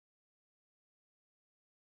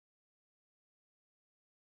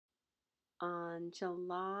On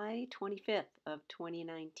July 25th of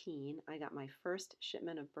 2019, I got my first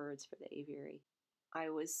shipment of birds for the aviary. I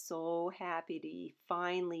was so happy to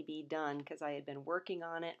finally be done because I had been working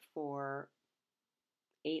on it for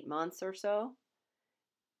 8 months or so,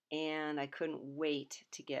 and I couldn't wait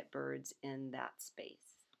to get birds in that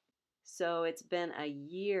space. So it's been a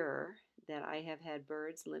year that I have had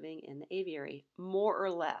birds living in the aviary, more or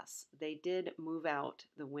less. They did move out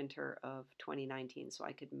the winter of 2019 so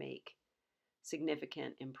I could make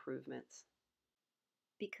significant improvements.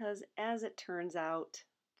 Because as it turns out,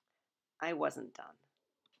 I wasn't done.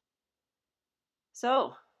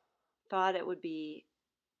 So, thought it would be,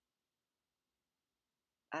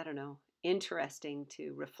 I don't know, interesting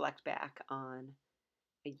to reflect back on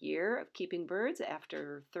a year of keeping birds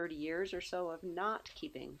after 30 years or so of not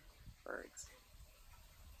keeping birds.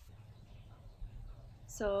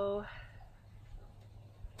 So,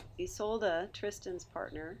 Isolde, Tristan's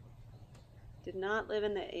partner, did not live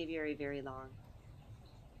in the aviary very long.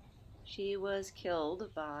 She was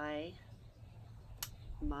killed by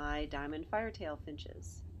my diamond firetail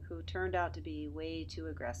finches, who turned out to be way too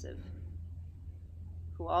aggressive,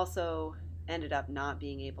 who also ended up not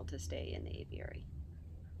being able to stay in the aviary.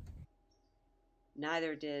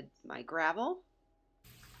 Neither did my gravel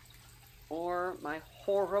or my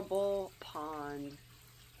horrible pond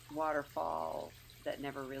waterfall that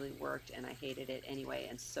never really worked, and I hated it anyway,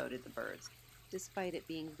 and so did the birds, despite it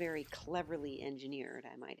being very cleverly engineered,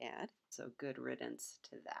 I might add. So good riddance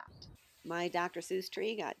to that. My Dr. Seuss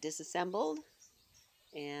tree got disassembled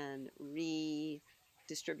and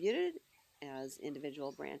redistributed as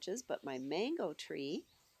individual branches, but my mango tree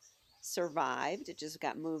survived. It just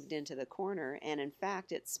got moved into the corner, and in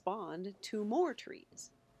fact, it spawned 2 more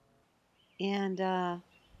trees. And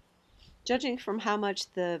judging from how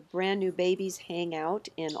much the brand new babies hang out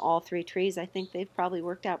in all 3 trees, I think they've probably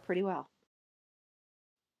worked out pretty well.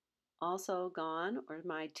 Also gone are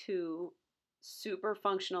my 2 super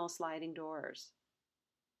functional sliding doors.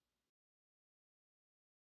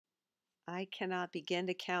 I cannot begin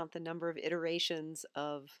to count the number of iterations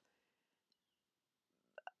of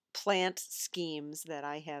plant schemes that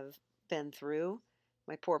I have been through.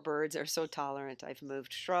 My poor birds are so tolerant. I've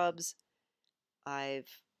moved shrubs.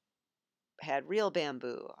 I've had real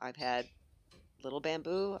bamboo. I've had little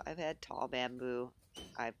bamboo. I've had tall bamboo.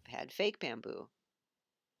 I've had fake bamboo.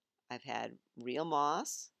 I've had real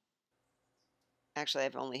moss. Actually,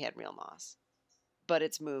 I've only had real moss, but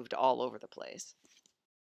it's moved all over the place.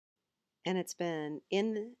 And it's been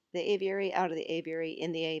in the aviary, out of the aviary,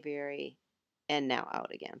 in the aviary, and now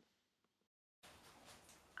out again.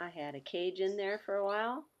 I had a cage in there for a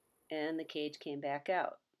while, and the cage came back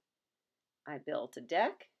out. I built a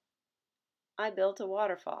deck. I built a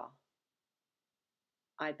waterfall.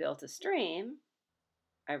 I built a stream.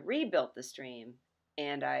 I rebuilt the stream,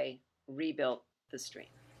 and I rebuilt the stream.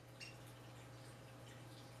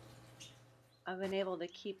 I've been able to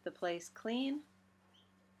keep the place clean,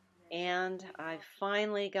 and I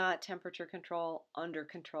finally got temperature control under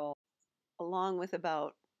control, along with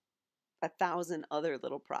about 1,000 other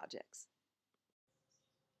little projects.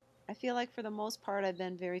 I feel like for the most part I've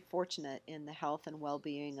been very fortunate in the health and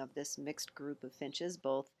well-being of this mixed group of finches,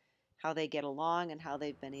 both how they get along and how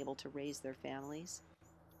they've been able to raise their families.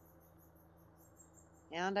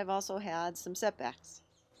 And I've also had some setbacks.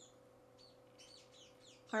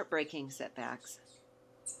 Heartbreaking setbacks.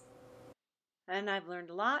 And I've learned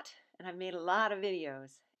a lot, and I've made a lot of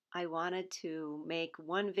videos. I wanted to make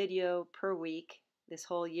 1 video per week this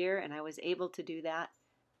whole year, and I was able to do that.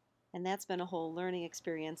 And that's been a whole learning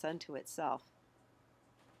experience unto itself.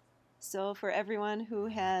 So for everyone who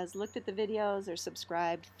has looked at the videos or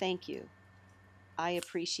subscribed, thank you. I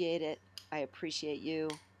appreciate it. I appreciate you.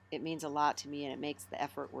 It means a lot to me, and it makes the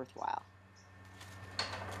effort worthwhile.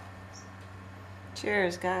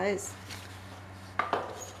 Cheers, guys.